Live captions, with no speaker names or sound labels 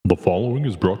The following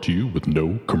is brought to you with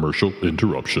no commercial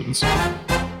interruptions.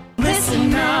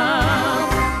 Listen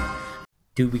up.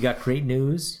 Dude, we got great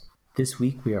news. This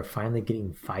week we are finally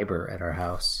getting fiber at our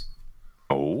house.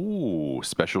 Oh,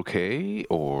 Special K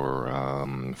or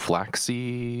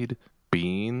flaxseed,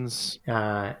 beans?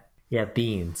 Yeah,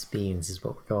 beans. Beans is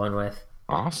what we're going with.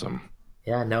 Awesome.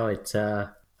 Yeah, no, it's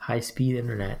high-speed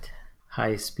internet.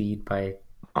 High speed by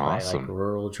like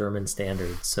rural German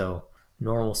standards, so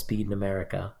normal speed in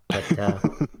America.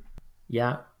 But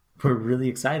yeah, we're really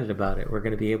excited about it. We're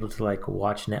going to be able to like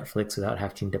watch Netflix without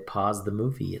having to pause the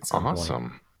movie at some point.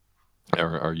 Awesome.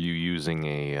 Are you using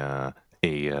a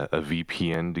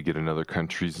VPN to get another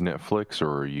country's Netflix,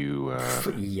 or are you?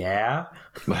 Yeah.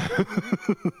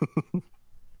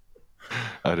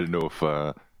 I don't know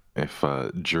if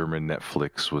German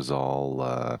Netflix was all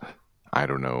I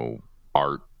don't know,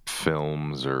 art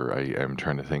films, or I'm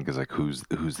trying to think is like who's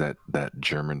that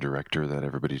German director that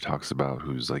everybody talks about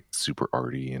who's like super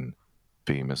arty and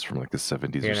famous from like the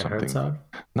 70s or something. Herzog?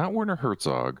 Not Werner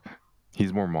Herzog.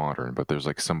 He's more modern, but there's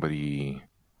like somebody.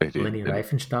 Leni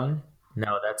Riefenstahl?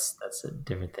 No, that's a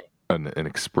different thing. A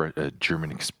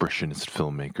German expressionist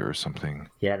filmmaker or something.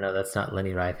 Yeah, no, that's not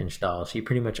Leni Riefenstahl. She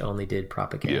pretty much only did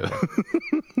propaganda.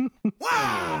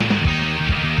 Yeah.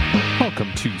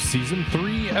 Welcome to Season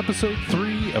 3, Episode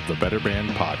 3 of the Better Band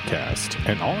Podcast,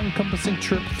 an all-encompassing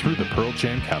trip through the Pearl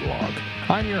Jam catalog.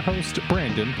 I'm your host,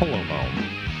 Brandon Palomo.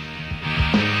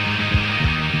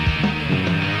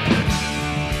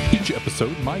 Each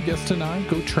episode, my guest and I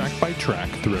go track by track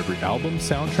through every album,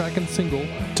 soundtrack, and single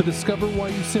to discover why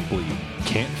you simply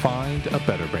can't find a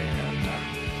better band.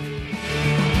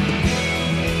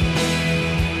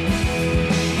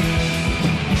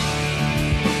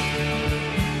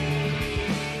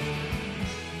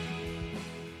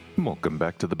 Welcome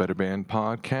back to the Better Band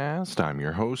Podcast. I'm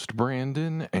your host,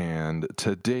 Brandon, and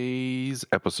today's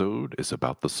episode is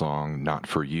about the song Not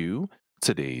For You.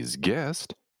 Today's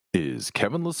guest is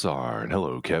Kevin Lessard.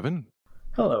 Hello, Kevin.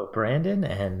 Hello, Brandon,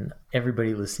 and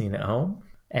everybody listening at home.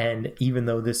 And even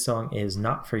though this song is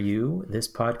not for you,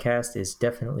 this podcast is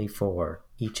definitely for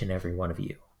each and every one of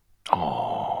you.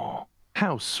 Oh,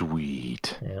 how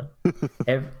sweet. Yeah.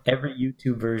 Every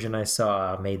YouTube version I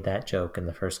saw made that joke in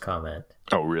the first comment.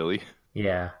 Oh, really?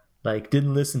 Yeah. Like,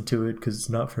 didn't listen to it because it's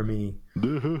not for me.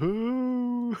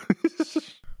 The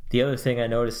other thing I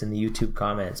noticed in the YouTube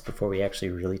comments before we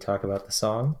actually really talk about the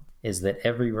song is that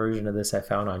every version of this I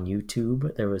found on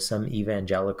YouTube, there was some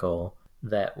evangelical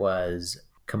that was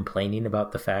complaining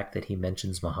about the fact that he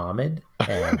mentions Muhammad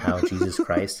and how Jesus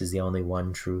Christ is the only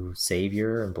one true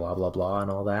savior and blah, blah, blah and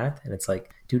all that. And it's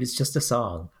like, dude, it's just a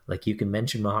song. Like, you can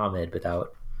mention Muhammad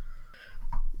without,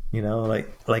 you know,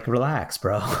 like relax,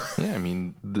 bro. Yeah, I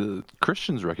mean, the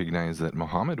Christians recognize that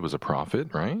Muhammad was a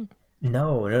prophet, right?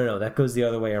 No. That goes the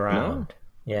other way around.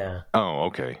 No? Yeah. Oh,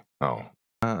 okay. Oh.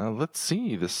 Let's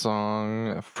see. This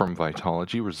song from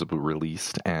Vitology was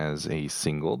released as a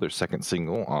single, their second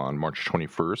single, on March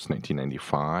 21st,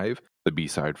 1995. The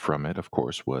B-side from it, of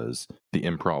course, was the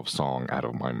improv song Out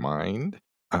of My Mind.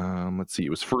 Let's see.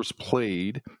 It was first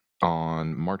played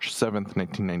on March 7th,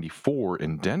 1994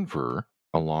 in Denver,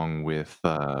 along with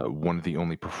one of the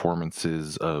only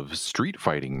performances of Street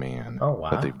Fighting Man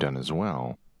that they've done as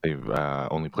well. They've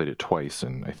only played it twice,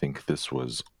 and I think that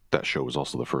show was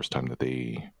also the first time that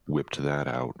they whipped that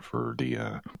out for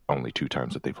the only two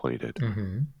times that they played it.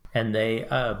 Mm-hmm. And they,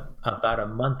 about a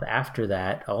month after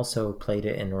that, also played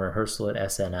it in rehearsal at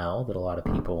SNL that a lot of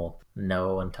people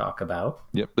know and talk about.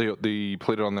 Yep, they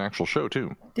played it on the actual show,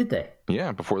 too. Did they?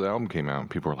 Yeah, before the album came out.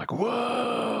 People were like,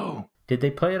 whoa! Did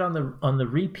they play it on the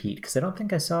repeat? Because I don't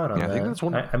think I saw it on I think that's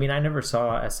one. I mean, I never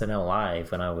saw SNL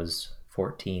live when I was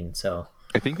 14, so...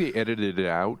 I think they edited it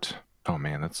out. Oh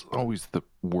man, that's always the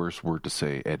worst word to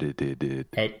say. Edited it.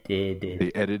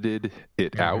 They edited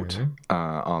it out in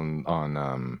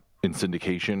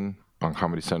syndication on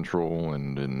Comedy Central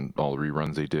and in all the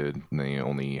reruns they did. And they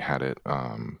only had it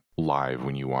live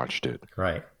when you watched it.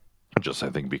 Right. Just I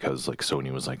think because like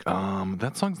Sony was like,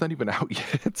 that song's not even out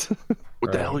yet.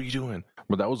 What the hell are you doing?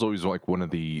 But that was always like one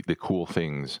of the cool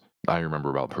things I remember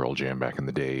about Pearl Jam back in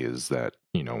the day is that,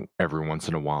 you know, every once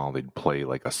in a while they'd play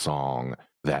like a song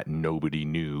that nobody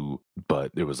knew,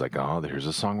 but it was like, oh, there's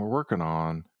a song we're working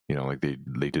on. You know, like they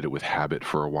did it with Habit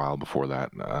for a while before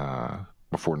that,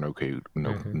 before No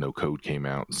Code came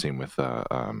out. Same with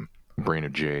Brain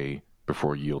of J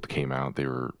before Yield came out. They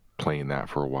were playing that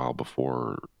for a while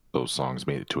before those songs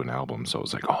made it to an album. So I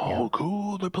was like, oh,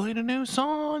 cool, they're playing a new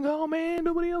song. Oh man,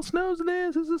 nobody else knows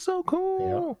this. This is so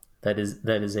cool. That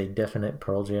is a definite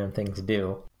Pearl Jam thing to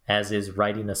do, as is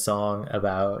writing a song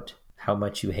about how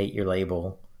much you hate your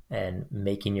label and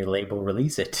making your label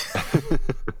release it.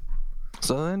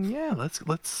 So then, yeah,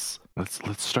 let's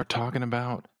start talking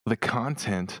about the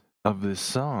content of this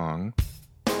song.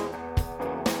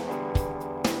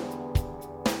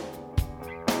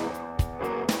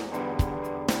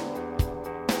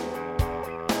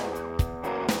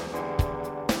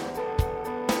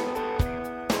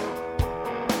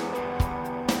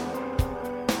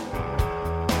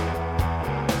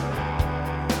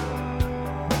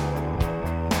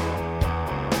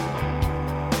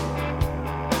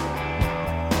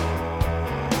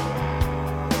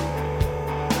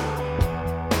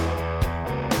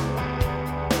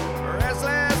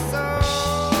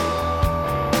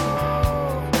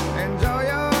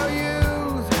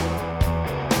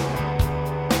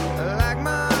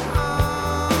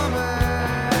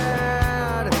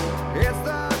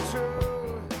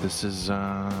 This is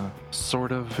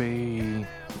sort of a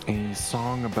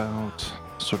song about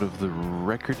sort of the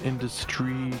record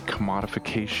industry,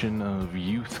 commodification of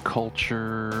youth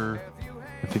culture.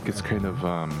 I think it's kind of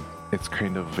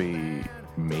a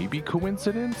maybe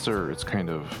coincidence, or it's kind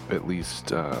of at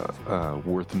least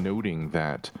worth noting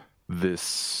that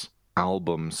this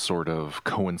album sort of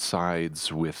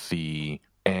coincides with the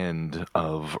end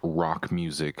of rock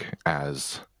music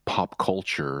as pop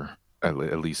culture.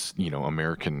 At least,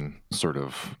 American sort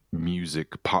of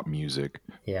music, pop music.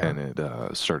 Yeah. And it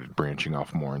started branching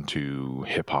off more into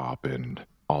hip hop and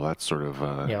all that sort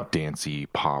of dancey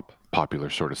pop, popular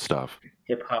sort of stuff.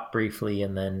 Hip hop briefly,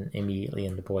 and then immediately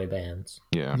into boy bands.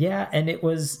 Yeah. Yeah, and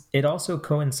it also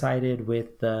coincided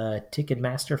with the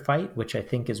Ticketmaster fight, which I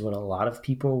think is what a lot of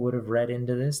people would have read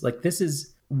into this. Like, this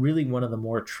is really one of the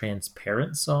more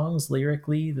transparent songs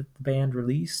lyrically that the band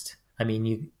released. I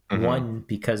mean, one,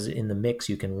 because in the mix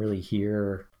you can really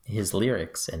hear his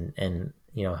lyrics and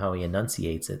how he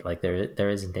enunciates it. Like there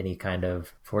isn't any kind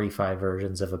of 45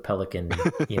 versions of a Pelican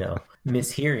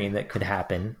mishearing that could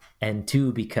happen. And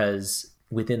two, because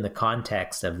within the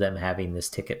context of them having this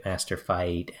Ticketmaster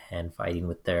fight and fighting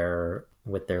with their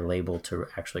label to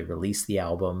actually release the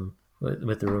album,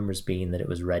 with the rumors being that it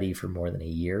was ready for more than a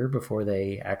year before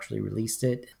they actually released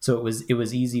it. So it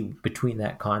was easy between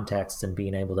that context and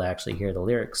being able to actually hear the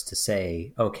lyrics to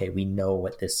say, okay, we know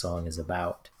what this song is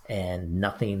about. And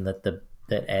nothing that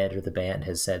Ed or the band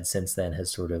has said since then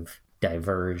has sort of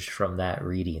diverged from that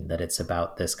reading, that it's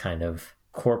about this kind of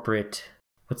corporate,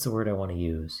 what's the word I want to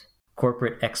use?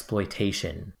 Corporate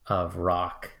exploitation of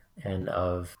rock and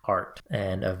of art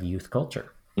and of youth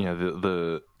culture. Yeah,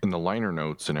 the in the liner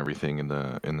notes and everything in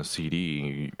the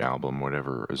CD album,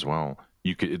 whatever, as well.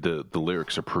 You could the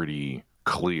lyrics are pretty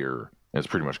clear. It's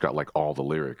pretty much got like all the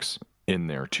lyrics in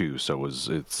there too. So it's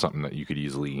something that you could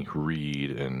easily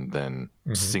read and then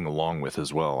sing along with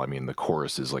as well. I mean, the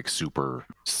chorus is like super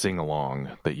sing along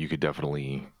that you could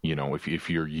definitely, if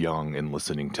you're young and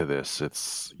listening to this,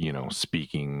 it's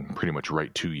speaking pretty much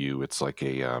right to you. It's like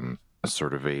a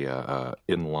sort of a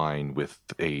in line with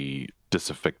a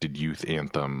disaffected youth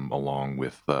anthem along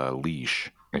with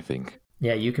Leash, I think.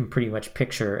 Yeah, you can pretty much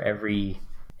picture every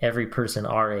person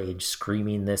our age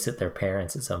screaming this at their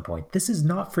parents at some point. This is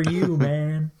not for you,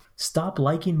 man. Stop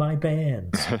liking my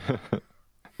bands.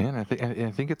 And I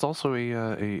think it's also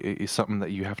a something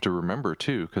that you have to remember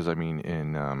too, because I mean,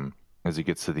 in as he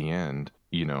gets to the end,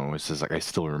 it says like, I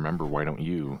still remember, why don't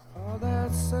you? All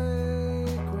that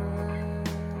sacred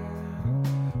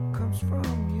comes from you.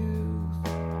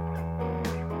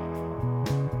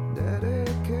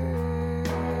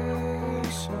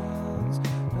 Dedications,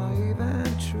 naive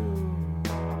and true,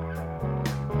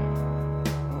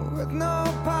 with no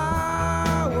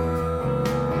power,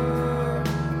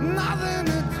 nothing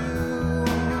to do.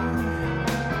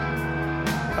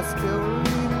 I still remember.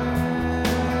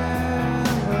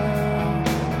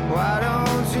 Why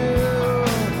don't you?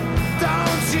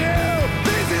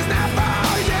 This is not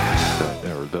for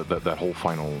you. Or that whole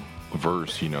final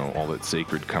verse, all that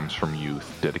sacred comes from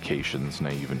youth, dedications,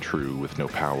 naive and true, with no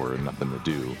power and nothing to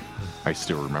do. I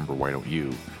still remember, why don't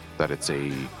you? That it's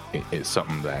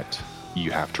something that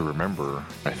you have to remember,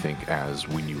 I think, as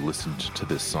when you listened to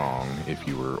this song, if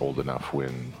you were old enough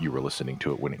when you were listening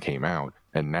to it when it came out,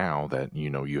 and now that,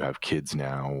 you have kids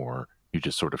now, or you're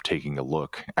just sort of taking a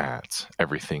look at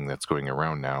everything that's going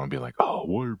around now and be like, oh,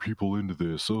 why are people into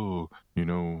this? Oh,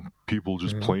 people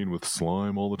just playing with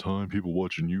slime all the time, people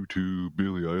watching YouTube,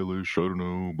 Billie Eilish, I don't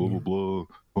know, blah, blah, blah.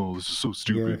 Oh, this is so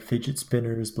stupid. Yeah, fidget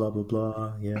spinners, blah, blah,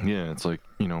 blah. Yeah. Yeah, it's like,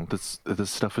 this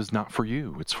stuff is not for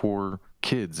you. It's for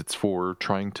kids. It's for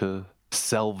trying to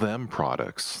sell them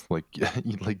products. Like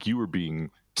you were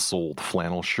being sold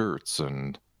flannel shirts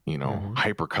and,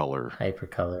 hypercolor.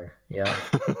 Hypercolor, yeah.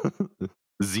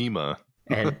 Zima.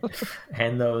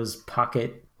 and those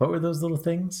pocket, what were those little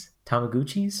things?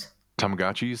 Tamagotchis?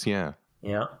 Tamagotchis, yeah.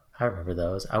 Yeah, I remember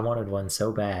those. I wanted one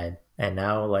so bad. And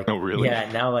now like, Oh, really?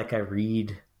 Yeah, now like I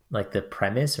read like the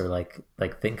premise or like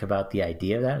think about the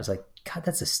idea of that. I was like, God,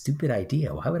 that's a stupid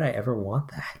idea. Why would I ever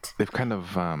want that? They've kind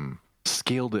of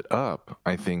scaled it up,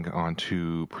 I think,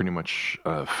 onto pretty much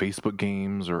Facebook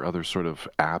games or other sort of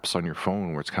apps on your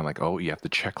phone where it's kind of like, oh, you have to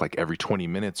check like every 20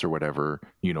 minutes or whatever,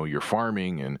 you're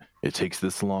farming and it takes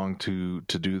this long to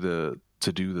do the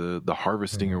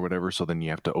harvesting or whatever. So then you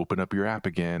have to open up your app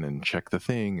again and check the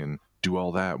thing and do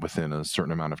all that within a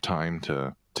certain amount of time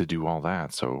to do all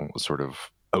that. So sort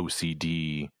of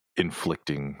OCD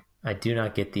inflicting. I do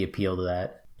not get the appeal to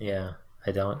that. Yeah. I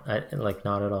like,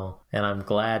 not at all. And I'm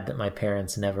glad that my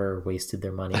parents never wasted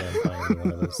their money on buying me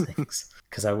one of those things,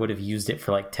 because I would have used it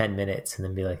for like 10 minutes and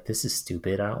then be like, this is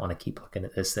stupid. I don't want to keep looking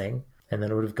at this thing. And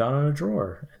then it would have gone in a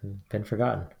drawer and been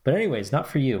forgotten. But anyways, not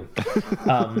for you.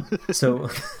 So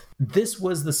this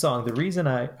was the song. The reason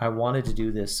I wanted to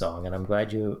do this song, and I'm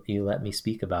glad you let me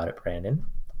speak about it, Brandon,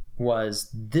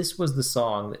 this was the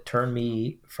song that turned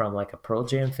me from like a Pearl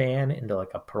Jam fan into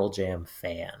like a Pearl Jam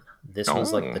fan. This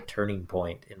was like the turning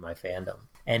point in my fandom.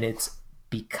 And it's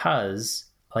because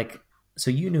like,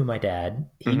 so you knew my dad.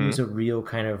 He was a real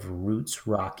kind of roots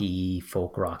rocky,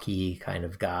 folk rocky kind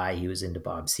of guy. He was into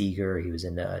Bob Seger. He was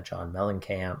into John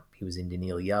Mellencamp. He was into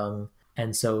Neil Young.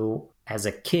 And so as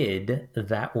a kid,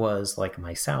 that was like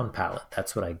my sound palette.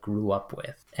 That's what I grew up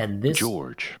with. And this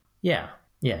George. Yeah,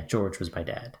 George was my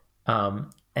dad.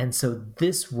 And so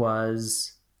this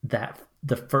was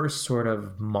the first sort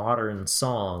of modern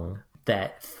song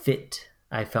that fit,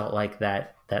 I felt like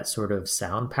that sort of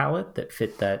sound palette that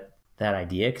fit that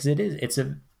idea, because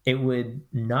it would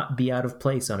not be out of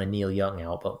place on a Neil Young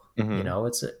album.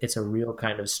 It's a real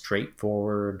kind of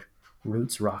straightforward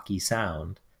roots rocky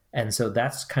sound. And so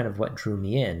that's kind of what drew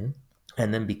me in.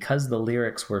 And then because the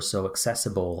lyrics were so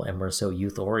accessible and were so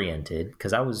youth oriented,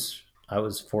 because I was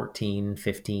 14,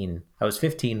 15. I was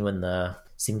 15 when the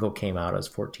single came out. I was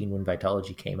 14 when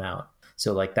Vitology came out.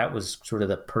 So like that was sort of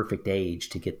the perfect age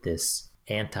to get this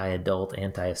anti-adult,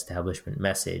 anti-establishment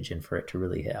message and for it to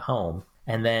really hit home.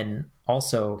 And then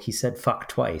also he said fuck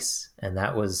twice. And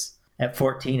that was at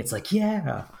 14, it's like,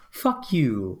 yeah, fuck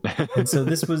you. And so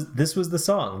this was the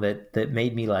song that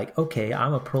made me like, okay,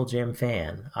 I'm a Pearl Jam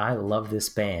fan. I love this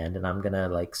band and I'm gonna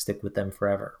like stick with them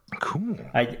forever. Cool.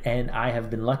 I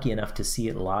have been lucky enough to see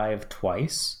it live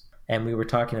twice. And we were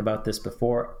talking about this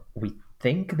before. We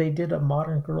think they did a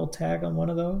Modern Girl tag on one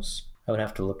of those. I would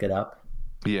have to look it up.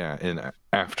 Yeah, and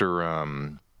after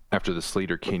the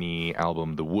Slater-Kinney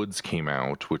album The Woods came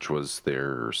out, which was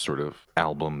their sort of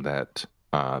album that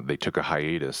they took a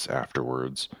hiatus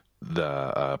afterwards,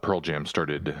 the Pearl Jam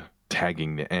started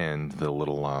tagging the end, the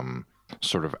little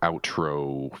sort of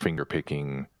outro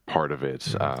finger-picking part of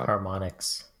it.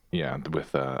 Harmonics. Yeah,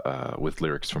 with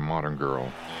lyrics from Modern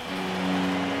Girl.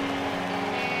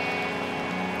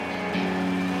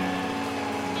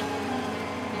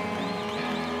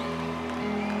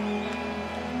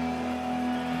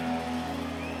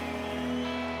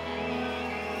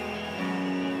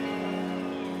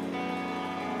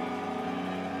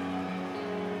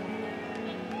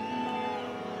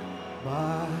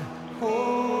 My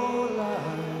whole life,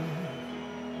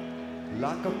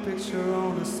 like a picture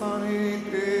on a sunny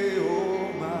day.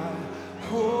 Oh, my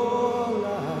whole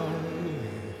life,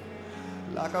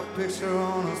 like a picture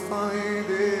on a sunny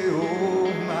day.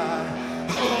 Oh, my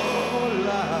whole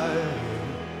life,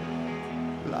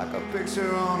 like a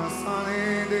picture on a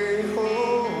sunny day.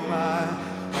 Oh, my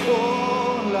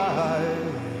whole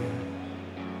life,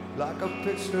 like a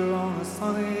picture on a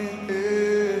sunny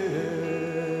day.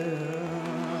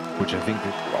 Which I think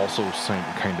also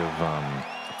kind of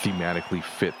thematically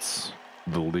fits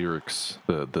the lyrics,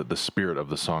 the spirit of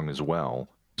the song as well.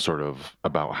 Sort of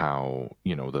about how,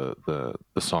 the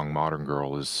song Modern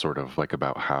Girl is sort of like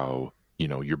about how,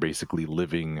 you're basically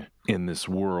living in this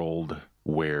world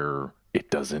where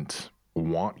it doesn't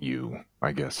want you,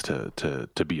 I guess,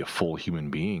 to be a full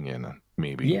human being in.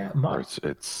 Maybe. Yeah,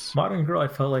 it's Modern Girl, I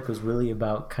felt like was really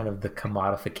about kind of the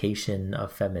commodification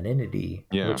of femininity,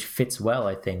 which fits well,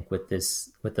 I think, with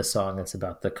the song that's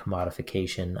about the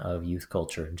commodification of youth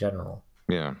culture in general.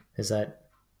 Yeah. Is it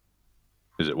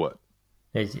what?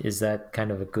 Is that kind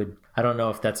of a good? I don't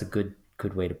know if that's a good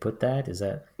way to put that. Is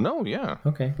that? No. Yeah.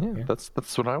 Okay. Yeah. That's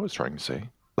what I was trying to say.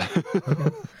 Okay.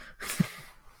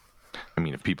 I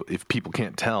mean, if people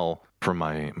can't tell from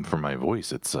my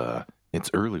voice, it's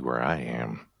early where I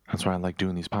am. That's why I like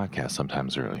doing these podcasts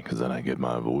sometimes early, because then I get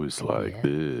my voice like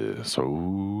this.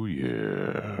 Oh,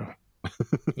 yeah.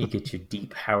 You get your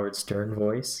deep Howard Stern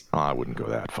voice. Oh, I wouldn't go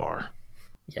that far.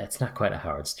 Yeah, it's not quite a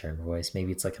Howard Stern voice.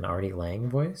 Maybe it's like an Artie Lang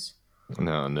voice.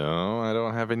 No, I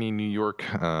don't have any New York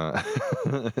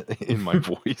in my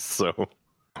voice, so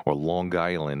or Long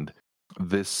Island.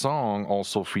 This song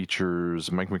also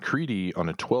features Mike McCready on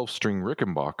a 12-string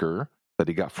Rickenbacker that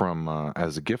he got from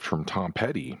as a gift from Tom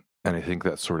Petty, and I think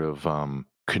that sort of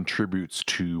contributes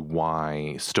to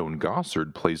why Stone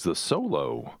Gossard plays the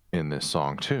solo in this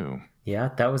song too.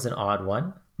 Yeah, that was an odd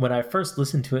one. When I first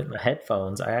listened to it in the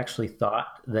headphones, I actually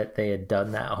thought that they had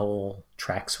done that whole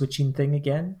track switching thing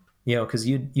again. You know, because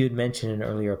you'd mentioned in an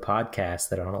earlier podcast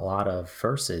that on a lot of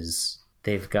verses,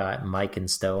 they've got Mike and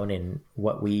Stone in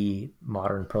what we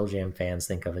modern Pearl Jam fans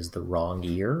think of as the wrong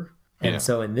ear. And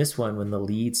so in this one, when the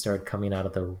lead started coming out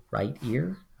of the right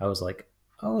ear, I was like,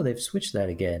 oh, they've switched that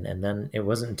again. And then it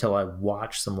wasn't until I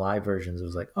watched some live versions, it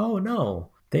was like, oh no,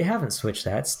 they haven't switched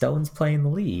that. Stone's playing the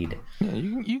lead. Yeah,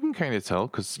 you can kind of tell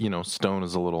because, you know, Stone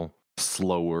is a little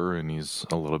slower and he's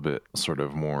a little bit sort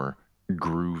of more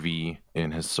groovy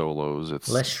in his solos. It's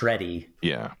less shreddy.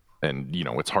 Yeah. And, you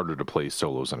know, it's harder to play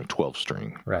solos on a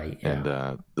 12-string. Right.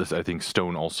 Yeah. And I think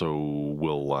Stone also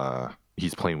will,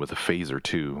 he's playing with a phaser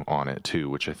too on it too,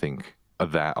 which I think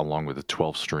that along with the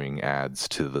 12-string adds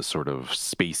to the sort of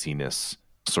spaciness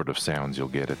sort of sounds you'll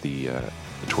get at the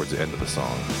towards the end of the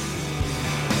song.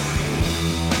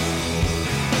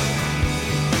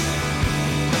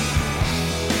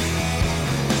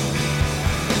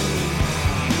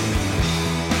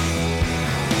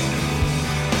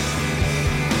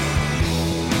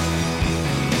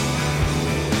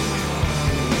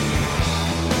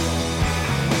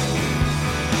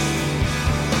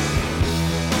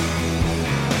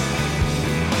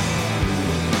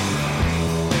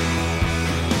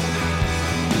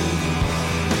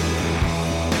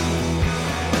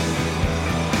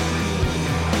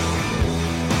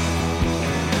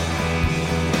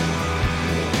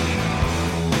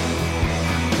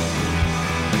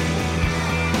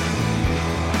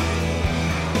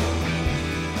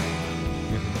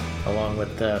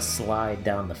 With the slide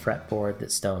down the fretboard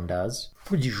that Stone does.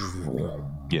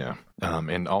 Yeah.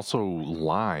 And also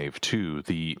live too.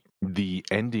 The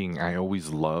ending I always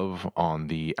love on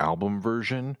the album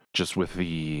version, just with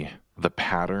the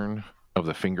pattern of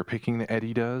the finger picking that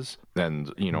Eddie does.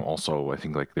 And, you know, also I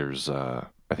think like there's I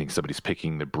think somebody's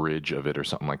picking the bridge of it or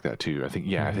something like that too. I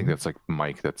think I think that's like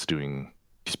Mike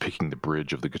he's picking the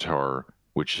bridge of the guitar,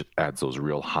 which adds those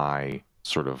real high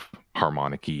sort of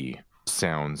harmonic-y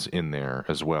sounds in there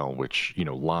as well, which, you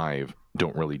know, live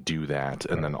don't really do that.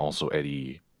 And then also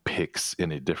Eddie picks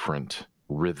in a different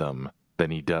rhythm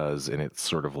than he does, and it's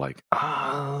sort of like,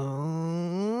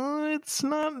 it's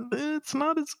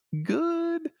not as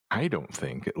good, I don't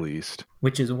think, at least.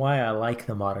 Which is why I like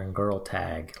the Modern Girl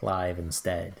tag live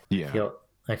instead. Yeah.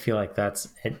 I feel like that's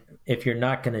it. If you're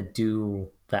not going to do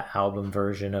the album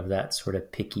version of that sort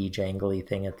of picky, jangly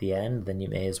thing at the end, then you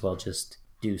may as well just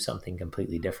do something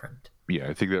completely different. Yeah,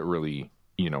 I think that really,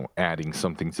 you know, adding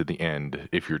something to the end,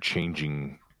 if you're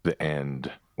changing the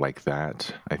end like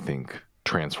that, I think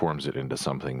transforms it into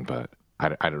something. But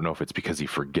I don't know if it's because he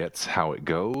forgets how it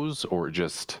goes or it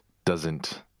just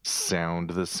doesn't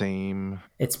sound the same.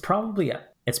 It's probably a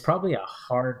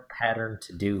hard pattern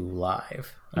to do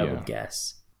live, I would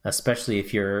guess. Especially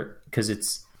if you're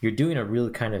doing a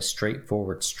really kind of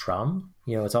straightforward strum.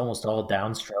 You know, it's almost all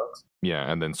downstrokes.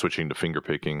 Yeah, and then switching to finger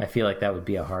picking. I feel like that would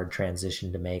be a hard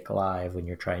transition to make live when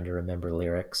you're trying to remember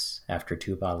lyrics after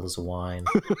 2 bottles of wine.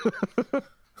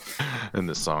 And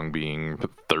the song being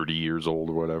 30 years old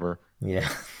or whatever. Yeah.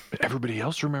 Everybody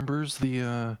else remembers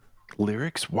the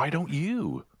lyrics. Why don't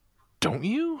you? Don't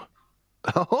you?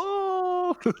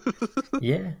 Oh!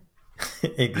 Yeah.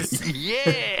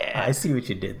 Yeah! I see what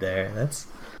you did there. That's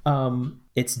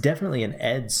it's definitely an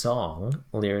Ed song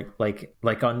lyric. Like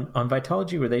on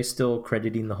Vitology, were they still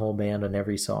crediting the whole band on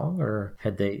every song, or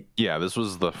had they? Yeah, this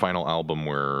was the final album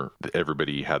where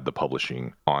everybody had the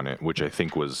publishing on it, which I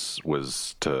think was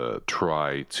to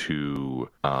try to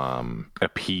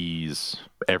appease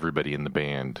everybody in the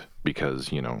band,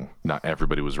 because, you know, not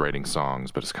everybody was writing songs,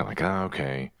 but it's kind of like,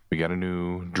 okay, we got a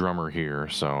new drummer here,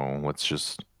 so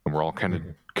we're all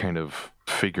kind of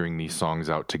figuring these songs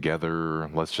out together.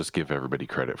 Let's just give everybody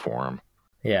credit for them.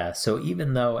 Yeah, so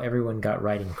even though everyone got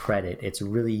writing credit, it's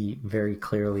really very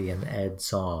clearly an Ed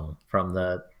song, from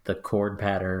the chord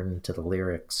pattern to the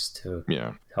lyrics to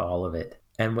all of it.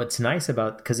 And what's nice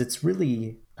about, because it's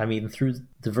really I mean, through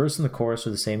the verse and the chorus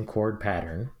are the same chord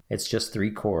pattern. It's just 3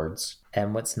 chords.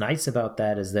 And what's nice about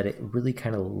that is that it really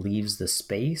kind of leaves the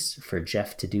space for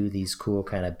Jeff to do these cool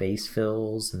kind of bass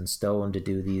fills and Stone to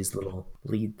do these little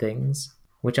lead things,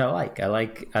 which I like. I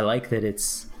like that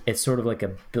it's sort of like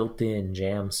a built-in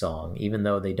jam song, even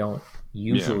though they don't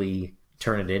usually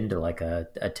turn it into like a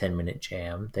 10-minute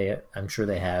jam. I'm sure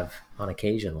they have on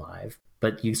occasion live,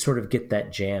 but you sort of get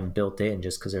that jam built in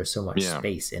just because there's so much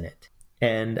space in it.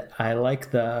 And I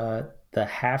like the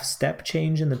half step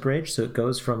change in the bridge, so it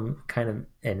goes from kind of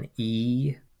an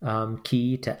E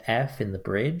key to F in the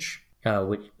bridge,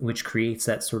 which creates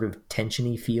that sort of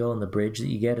tensiony feel in the bridge that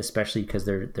you get, especially because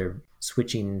they're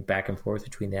switching back and forth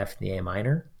between the F and the A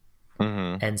minor.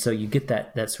 Mm-hmm. And so you get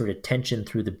that sort of tension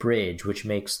through the bridge, which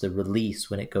makes the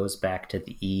release when it goes back to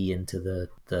the E into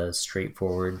the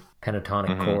straightforward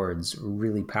pentatonic chords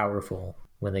really powerful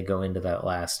when they go into that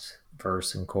last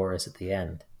verse and chorus at the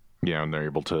end. Yeah, and they're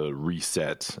able to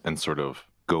reset and sort of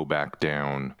go back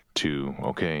down to,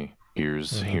 okay, here's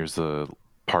the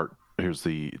part, here's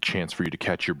the chance for you to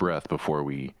catch your breath before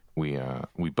we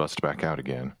bust back out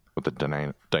again with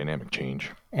the dynamic change.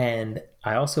 And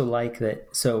I also like that.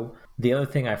 So the other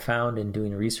thing I found in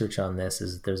doing research on this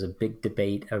is there's a big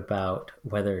debate about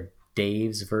whether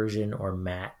Dave's version or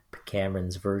Matt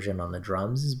Cameron's version on the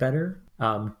drums is better.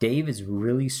 Dave is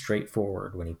really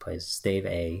straightforward when he plays. Dave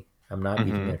A. I'm not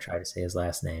even going to try to say his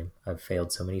last name. I've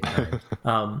failed so many times.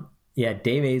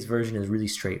 Dave A's version is really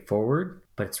straightforward,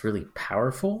 but it's really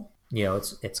powerful. You know,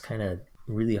 it's kind of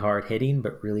really hard hitting,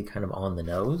 but really kind of on the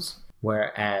nose.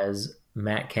 Whereas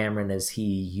Matt Cameron, as he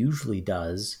usually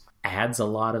does, adds a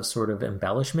lot of sort of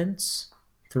embellishments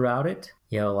throughout it.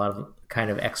 You know, a lot of kind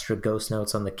of extra ghost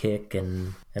notes on the kick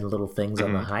and little things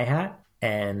on the hi-hat.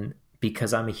 And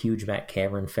because I'm a huge Matt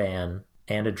Cameron fan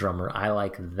and a drummer, I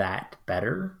like that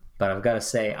better. But I've got to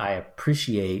say, I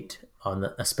appreciate,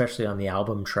 especially on the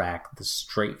album track, the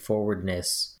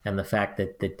straightforwardness and the fact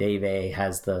that Dave A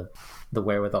has the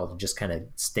wherewithal to just kind of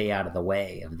stay out of the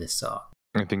way of this song.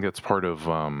 I think that's part of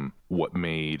what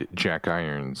made Jack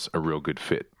Irons a real good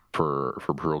fit for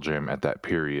Pearl Jam at that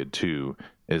period too,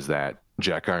 is that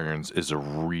Jack Irons is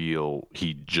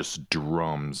he just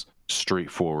drums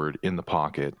straightforward in the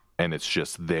pocket, and it's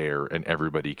just there, and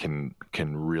everybody can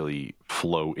really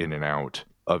flow in and out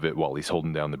of it while he's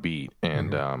holding down the beat.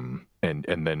 And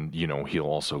and then, you know, he'll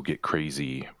also get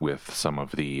crazy with some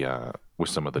of the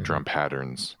drum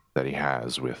patterns that he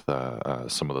has with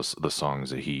some of the songs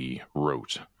that he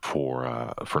wrote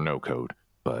for No Code.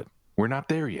 But we're not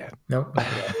there yet. Nope. Not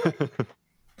yet.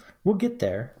 We'll get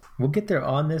there. We'll get there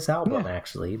on this album,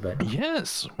 actually. But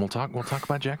yes, we'll talk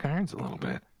about Jack Irons a little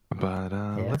bit. But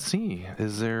let's see.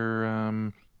 Is there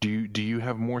do you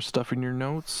have more stuff in your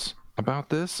notes about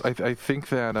this? I think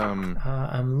that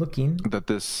I'm looking that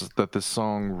this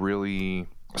song really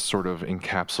sort of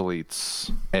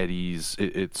encapsulates Eddie's.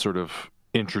 It sort of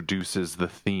introduces the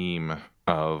theme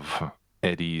of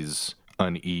Eddie's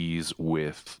unease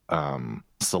with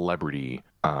celebrity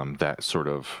that sort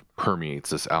of permeates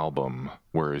this album,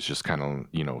 where it's just kind of,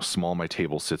 you know, small my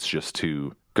table sits just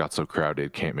two, got so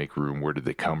crowded can't make room, where did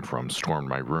they come from, stormed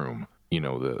my room. You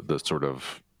know, the sort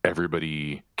of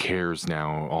everybody cares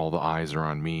now, all the eyes are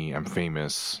on me, I'm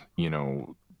famous, you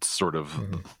know, sort of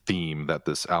theme that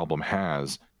this album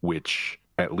has, which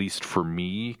at least for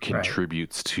me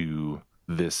contributes to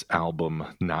this album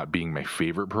not being my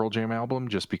favorite Pearl Jam album,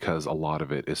 just because a lot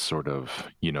of it is sort of,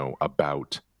 you know,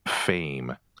 about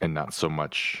fame and not so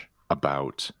much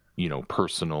about, you know,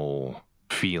 personal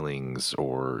feelings,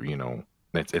 or, you know,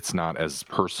 it's not as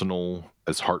personal,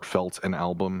 as heartfelt an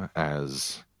album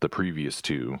as the previous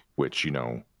two, which, you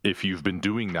know, if you've been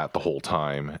doing that the whole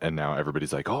time and now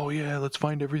everybody's like, oh yeah, let's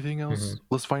find everything else,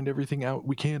 let's find everything out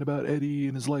we can about Eddie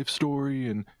and his life story,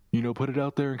 and, you know, put it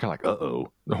out there, and kind of like,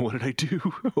 uh-oh, what did I do?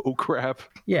 Oh crap.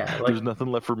 Yeah, like, there's nothing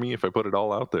left for me if I put it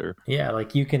all out there. Yeah,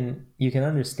 like you can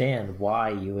understand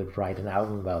why you would write an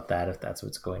album about that if that's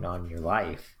what's going on in your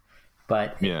life.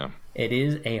 But it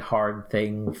is a hard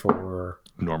thing for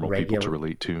normal people to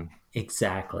relate to.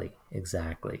 Exactly.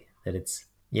 That it's,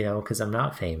 you know, because I'm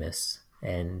not famous,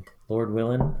 and Lord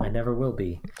willing, I never will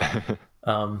be.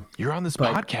 You're on this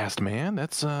podcast, man.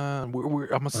 That's I'm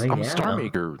a star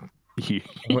maker.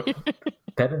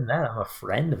 Better than that, I'm a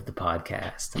friend of the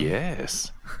podcast.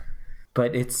 Yes.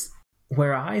 But it's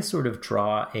where I sort of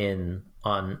draw in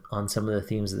on some of the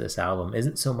themes of this album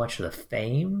isn't so much the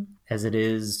fame as it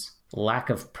is lack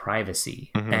of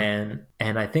privacy. And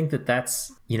I think that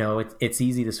that's, you know, it's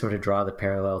easy to sort of draw the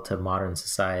parallel to modern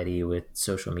society with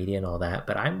social media and all that,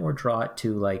 but I more draw it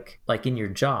to like in your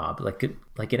job, like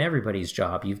in everybody's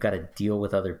job, you've got to deal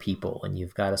with other people, and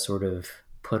you've got to sort of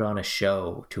put on a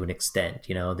show to an extent,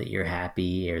 you know, that you're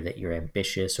happy or that you're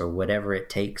ambitious or whatever it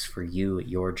takes for you at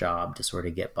your job to sort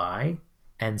of get by.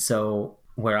 And so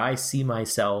where I see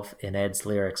myself in Ed's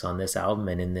lyrics on this album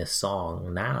and in this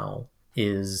song now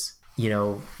is, you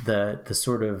know, the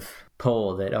sort of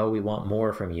pull that, oh, we want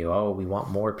more from you. Oh, we want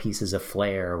more pieces of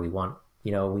flair. We want,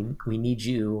 you know, we need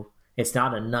you. It's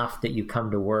not enough that you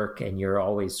come to work and you're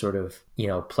always sort of, you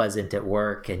know, pleasant at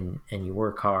work and you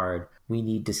work hard. We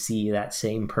need to see that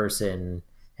same person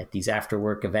at these after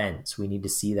work events. We need to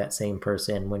see that same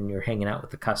person when you're hanging out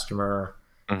with the customer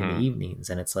in the evenings.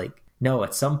 And it's like, no,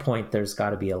 at some point there's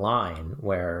got to be a line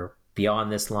where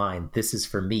beyond this line, this is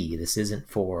for me. This isn't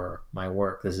for my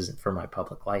work. This isn't for my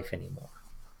public life anymore.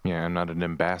 Yeah, I'm not an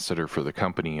ambassador for the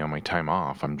company on my time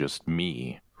off. I'm just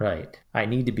me. Right. I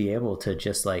need to be able to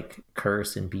just like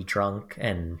curse and be drunk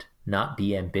and not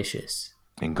be ambitious.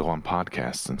 And go on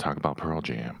podcasts and talk about Pearl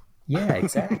Jam. Yeah,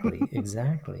 exactly.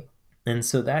 Exactly. And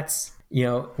so that's, you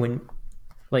know, when,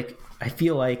 like, I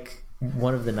feel like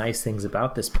one of the nice things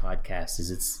about this podcast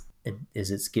is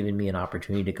it's given me an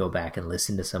opportunity to go back and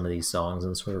listen to some of these songs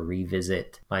and sort of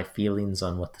revisit my feelings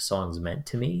on what the songs meant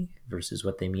to me versus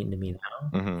what they mean to me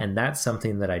now. And that's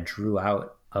something that I drew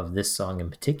out of this song in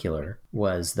particular,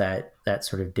 was that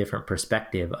sort of different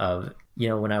perspective of, you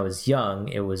know, when I was young,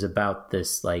 it was about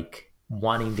this like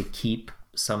wanting to keep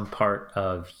some part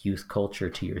of youth culture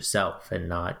to yourself and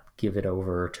not give it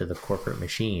over to the corporate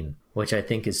machine, which I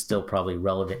think is still probably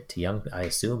relevant to I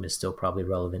assume is still probably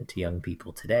relevant to young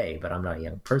people today, but I'm not a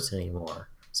young person anymore.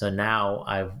 So now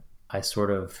I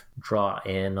sort of draw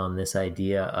in on this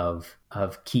idea of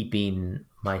keeping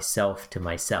myself to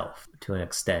myself to an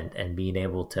extent and being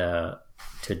able to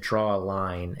draw a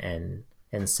line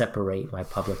and separate my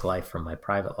public life from my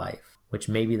private life, which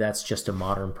maybe that's just a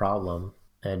modern problem.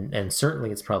 And certainly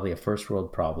it's probably a first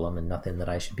world problem and nothing that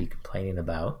I should be complaining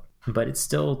about, but it's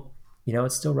still, you know,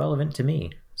 it's still relevant to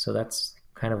me. So that's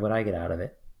kind of what I get out of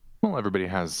it. Well, everybody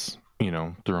has, you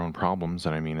know, their own problems.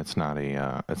 And I mean, it's not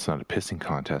a pissing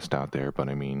contest out there, but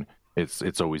I mean,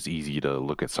 it's always easy to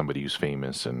look at somebody who's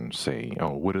famous and say,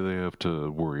 oh, what do they have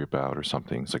to worry about or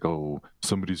something? It's like, oh,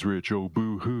 somebody's rich. Oh,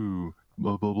 boo hoo.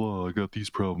 Blah, blah, blah, I got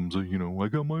these problems, you know, I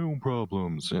got my own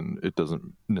problems. And it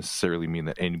doesn't necessarily mean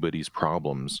that anybody's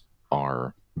problems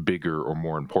are bigger or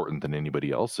more important than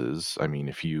anybody else's. I mean,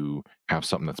 if you have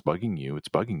something that's bugging you, it's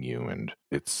bugging you, and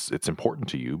it's important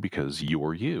to you because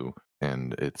you're you.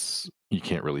 And you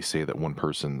can't really say that one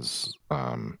person's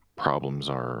problems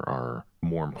are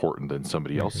more important than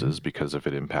somebody else's, because if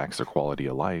it impacts their quality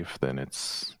of life, then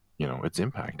it's, you know, it's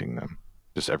impacting them.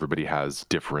 Just everybody has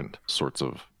different sorts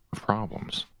of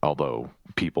problems, although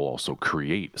people also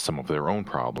create some of their own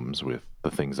problems with the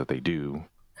things that they do.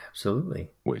 Absolutely.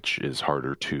 Which is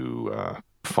harder to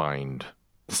find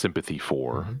sympathy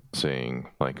for, saying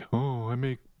like, oh, I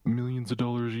make millions of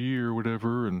dollars a year or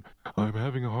whatever, and I'm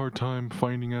having a hard time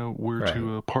finding out where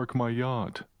to park my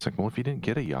yacht. It's like, well, if you didn't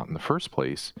get a yacht in the first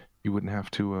place, you wouldn't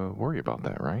have to worry about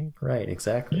that, right? Right,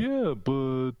 exactly. Yeah,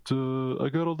 but I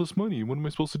got all this money. What am I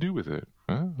supposed to do with it?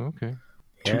 Okay.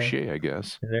 Yeah. Touche, I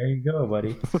guess. There you go,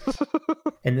 buddy.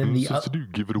 And then what supposed to do?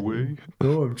 Give it away?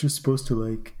 Oh, I'm just supposed to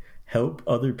like help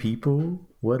other people?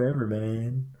 Whatever,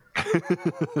 man.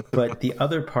 But the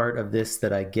other part of this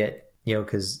that I get, you know,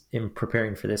 because in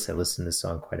preparing for this, I listened to this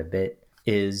song quite a bit,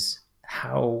 is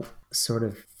how sort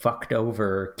of fucked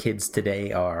over kids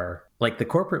today are. Like, the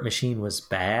corporate machine was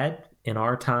bad in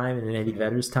our time and in Eddie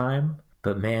Vedder's time,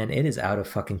 but man, it is out of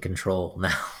fucking control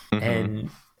now.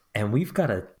 And we've got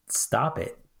to stop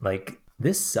it. Like,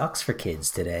 this sucks for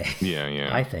kids today. Yeah.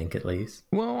 I think, at least.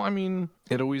 Well, I mean,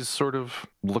 it always sort of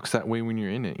looks that way when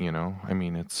you're in it, you know? I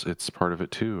mean, it's part of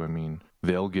it too. I mean,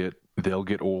 they'll get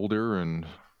older and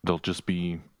there'll just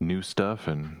be new stuff,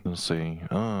 and they'll say,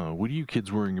 oh, what are you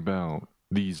kids worrying about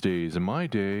these days? In my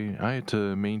day, I had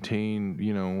to maintain,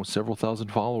 you know, several thousand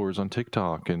followers on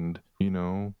TikTok, and, you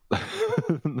know,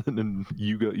 and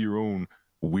you got your own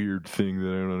weird thing that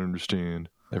I don't understand.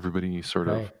 Everybody sort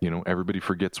of, you know, everybody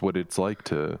forgets what it's like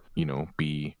to, you know,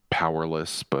 be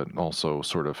powerless, but also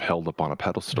sort of held up on a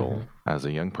pedestal as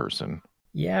a young person.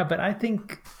 Yeah, but I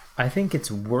think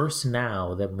it's worse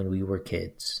now than when we were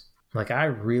kids. Like, I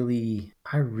really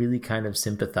kind of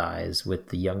sympathize with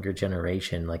the younger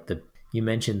generation. Like, you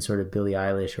mentioned sort of Billie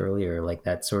Eilish earlier, like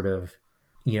that sort of,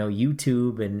 you know,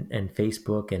 YouTube and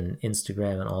Facebook and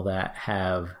Instagram and all that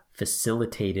have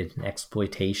facilitated an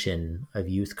exploitation of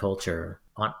youth culture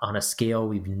on a scale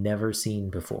we've never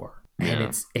seen before. Yeah.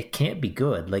 And it can't be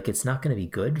good. Like, it's not going to be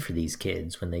good for these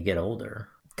kids when they get older,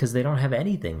 because they don't have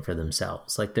anything for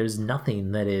themselves. Like, there's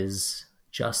nothing that is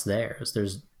just theirs.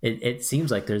 It seems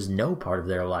like there's no part of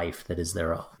their life that is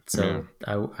their own. So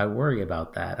I worry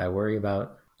about that. I worry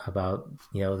about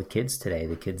the kids today,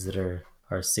 the kids that are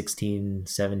 16,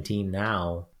 17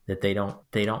 now, that they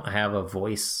don't have a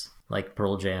voice like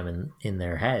Pearl Jam in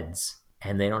their heads,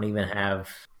 and they don't even have,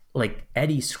 like,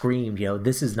 Eddie screamed,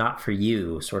 "This is not for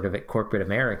you," sort of at corporate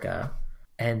America,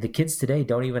 and the kids today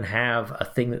don't even have a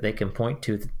thing that they can point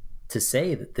to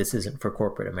say that this isn't for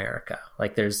corporate America.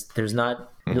 Like, there's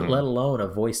not, let alone a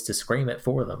voice to scream it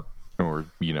for them. Or,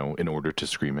 in order to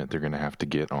scream it, they're going to have to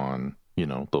get on,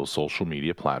 those social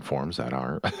media platforms that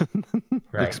are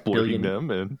right. exploiting them.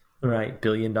 And right. $1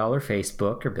 billion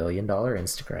Facebook or $1 billion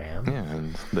Instagram. Yeah.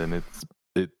 And then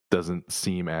it doesn't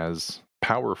seem as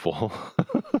powerful.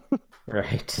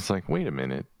 Right. It's like, wait a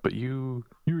minute, but you're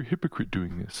a hypocrite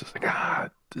doing this. It's like,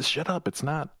 shut up. It's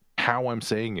not how I'm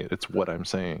saying it. It's what I'm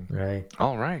saying. Right.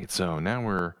 All right. So now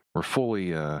we're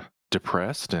fully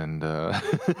depressed and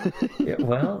yeah,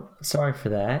 well, sorry for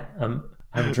that.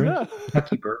 I'm drinking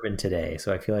Kentucky bourbon today,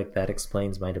 so I feel like that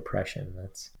explains my depression.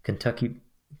 That's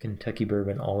Kentucky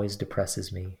bourbon always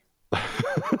depresses me.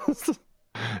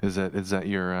 Is that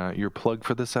your plug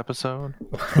for this episode?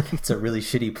 It's a really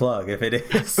shitty plug if it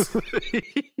is.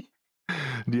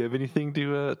 Do you have anything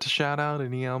to shout out?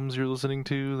 Any albums you're listening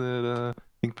to that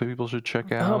think people should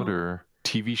check out, or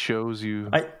TV shows you?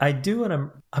 I do,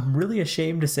 and I'm really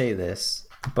ashamed to say this,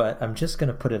 but I'm just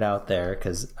gonna put it out there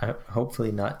because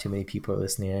hopefully not too many people are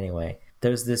listening anyway.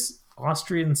 There's this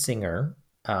Austrian singer,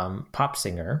 pop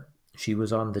singer. She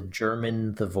was on the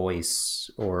German The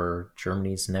Voice, or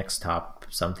Germany's Next Top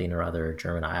something or other.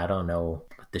 German, I don't know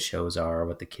what the shows are,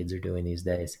 what the kids are doing these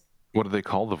days. What do they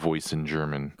call The Voice in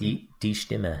German? Die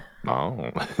Stimme.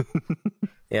 Oh.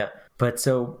 Yeah. But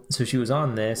so she was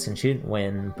on this, and she didn't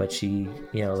win, but she,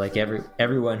 like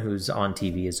everyone who's on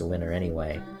TV is a winner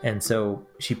anyway. And so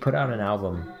she put out an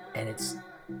album, and it's,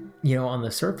 on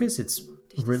the surface, it's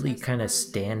really kind of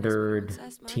standard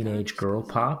teenage girl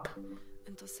pop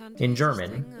in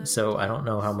German. So I don't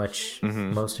know how much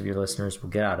most of your listeners will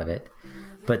get out of it.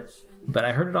 But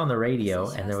I heard it on the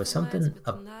radio, and there was something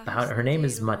about her name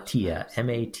is Mattia,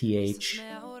 Mathea.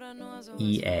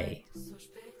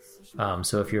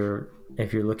 So if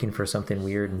you're looking for something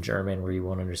weird in German where you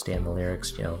won't understand the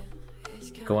lyrics,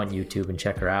 go on YouTube and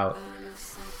check her out.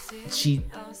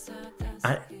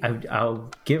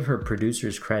 I'll give her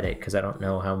producer's credit, because I don't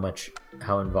know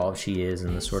how involved she is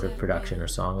in the sort of production or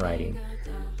songwriting.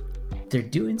 They're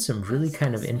doing some really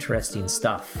kind of interesting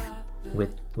stuff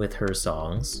with her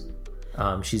songs.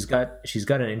 She's got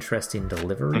an interesting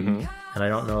delivery, and I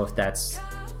don't know if that's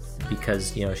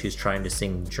because she's trying to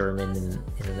sing German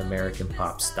in an American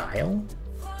pop style,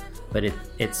 but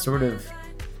it sort of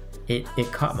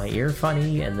it caught my ear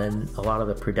funny, and then a lot of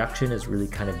the production is really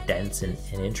kind of dense and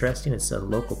interesting. It's a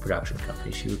local production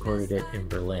company. She recorded it in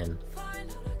Berlin,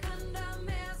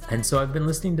 and so I've been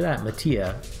listening to that,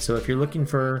 Mattia. So if you're looking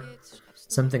for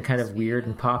something kind of weird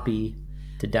and poppy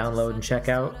to download and check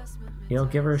out,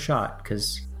 give her a shot,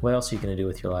 because what else are you going to do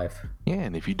with your life? Yeah,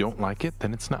 and if you don't like it,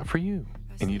 then it's not for you.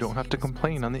 And you don't have to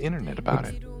complain on the internet about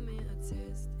it.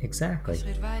 Exactly.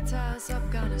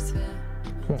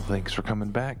 Well, thanks for coming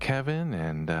back, Kevin,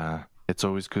 and it's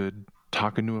always good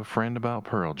talking to a friend about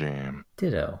Pearl Jam.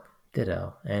 Ditto.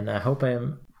 And I hope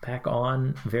I'm back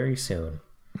on very soon.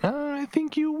 I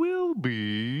think you will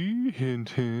be. Hint,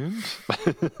 hint.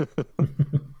 You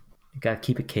gotta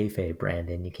keep it kayfabe,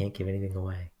 Brandon. You can't give anything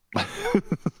away.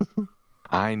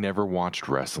 I never watched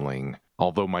wrestling.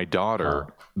 Although my daughter,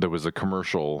 there was a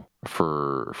commercial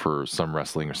for some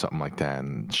wrestling or something like that,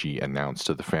 and she announced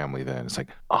to the family then, it's like,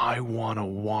 I want to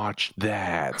watch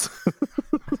that.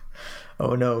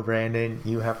 Oh no, Brandon,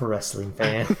 you have a wrestling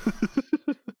fan.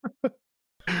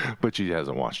 But she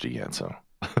hasn't watched it yet, so.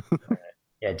 Right.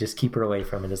 Yeah, just keep her away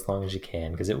from it as long as you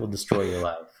can, because it will destroy your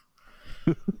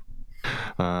life.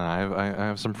 I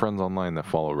have some friends online that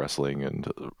follow wrestling,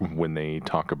 and when they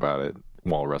talk about it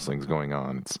while wrestling's going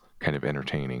on, it's kind of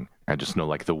entertaining. I just know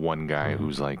like the one guy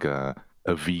who's like a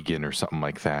vegan or something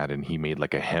like that, and he made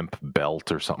like a hemp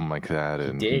belt or something like that,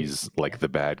 and he's like the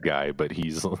bad guy, but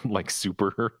he's like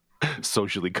super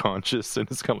socially conscious, and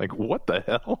it's kind of like, what the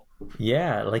hell?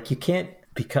 Yeah, like you can't,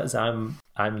 because I'm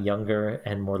younger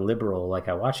and more liberal, like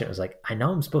I watch it, I was like, I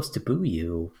know I'm supposed to boo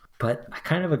you, but I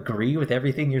kind of agree with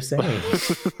everything you're saying.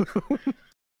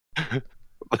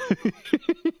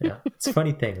 Yeah, it's a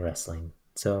funny thing, wrestling.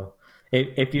 So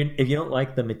If you don't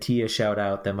like the Mattia shout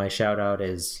out, then my shout out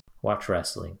is watch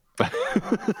wrestling.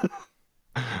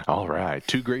 All right.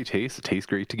 Two great tastes that taste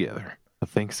great together.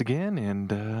 Thanks again,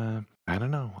 and I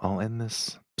don't know. I'll end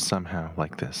this somehow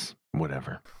like this.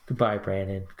 Whatever. Goodbye,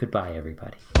 Brandon. Goodbye,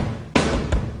 everybody.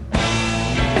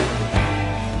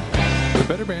 The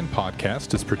Better Band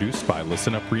Podcast is produced by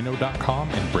listenupreno.com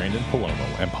and Brandon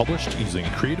Palomo and published using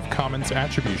Creative Commons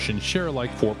Attribution Share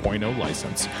Alike 4.0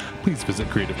 license. Please visit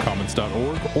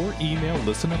creativecommons.org or email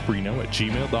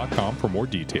listenupreno@gmail.com for more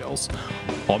details.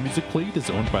 All music played is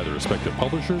owned by the respective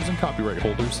publishers and copyright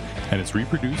holders and is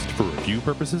reproduced for review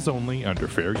purposes only under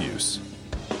fair use.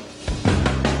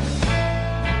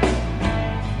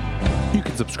 You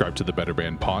can subscribe to the Better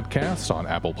Band Podcast on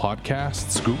Apple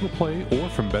Podcasts, Google Play, or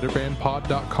from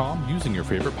betterbandpod.com using your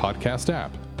favorite podcast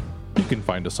app. You can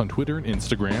find us on Twitter and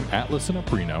Instagram at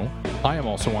listenupreno. I am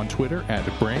also on Twitter at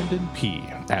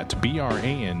BrandonP, at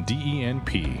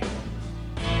BRANDENP.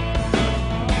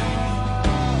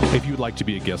 If you would like to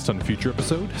be a guest on a future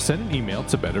episode, send an email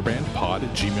to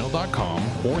betterbandpod@gmail.com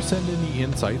or send any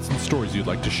insights and stories you'd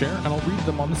like to share, and I'll read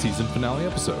them on the season finale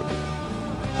episode.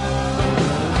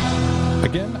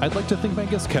 Again, I'd like to thank my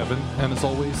guest Kevin, and as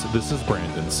always, this is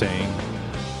Brandon saying,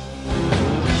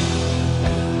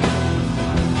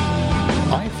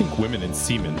 I think women and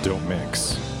semen don't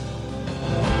mix.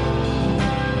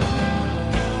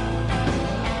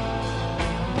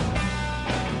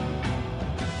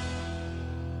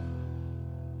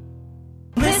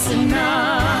 Listen up.